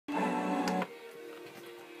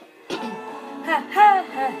You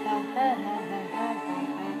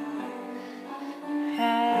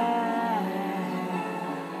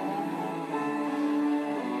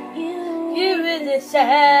with the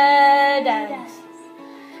sadness,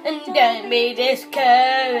 and don't be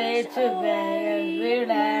discouraged to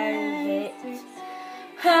realize it.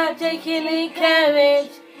 I'm taking the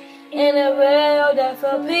courage in a world of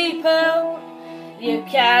full people. You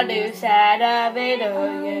can't lose sight of it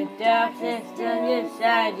all. Your darkness on your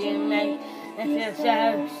side, you make me feel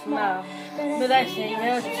so small. But I see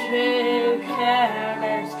your true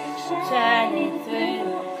colors shining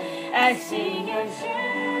through. I see your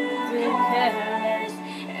true colors,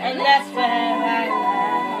 and that's where I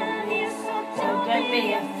love you. So don't be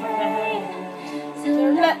afraid to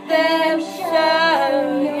let them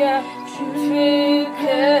show your true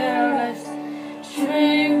colors.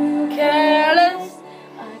 True colors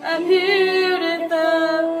are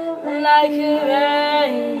beautiful like a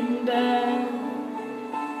rainbow.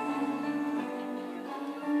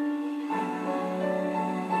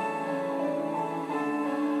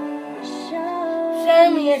 Show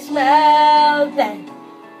me a smile then.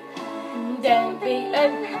 Don't be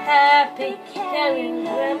unhappy. Can you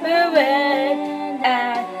remember when I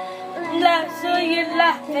laughed so you're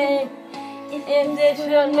laughing? If this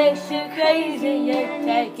one makes you crazy, you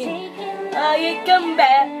take it. Oh, you come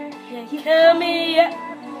back, you call me up.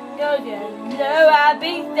 Cause you know I'll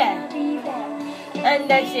be there.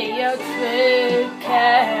 And I see your true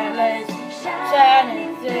colors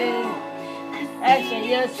shining through. I see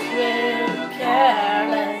your true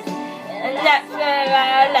colors, and that's where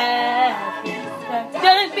I love you. So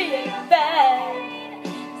don't be afraid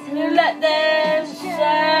to let them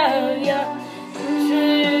show your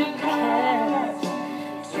true colors.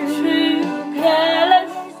 True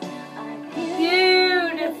colors,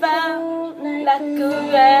 beautiful like a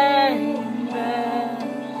rainbow.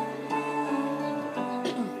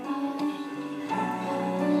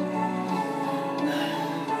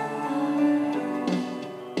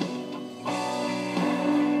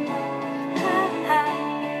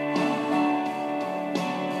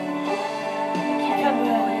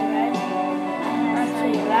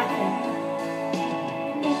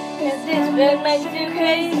 What makes you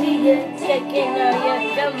crazy is taking all your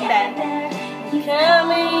comeback. Call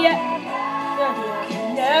me up, you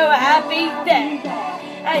know I'll be there.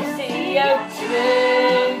 I see your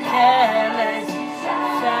true colors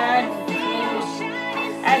shining through.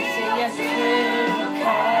 I see your true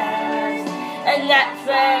colors, and that's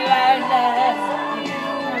where I love you.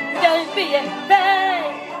 Don't be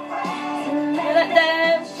afraid to let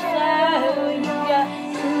them show your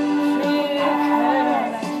true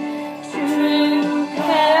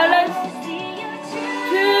colors.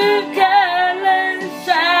 True colors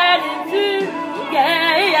shining through,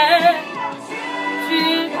 yeah, yeah.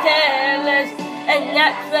 True colors, and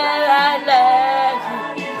that's where I love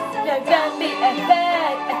you. So don't be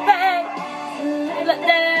afraid to let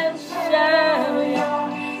them show you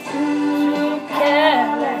true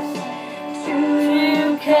colors.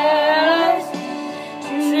 True colors,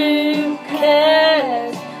 true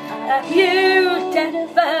colors are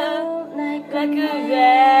beautiful like a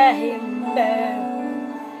rainbow.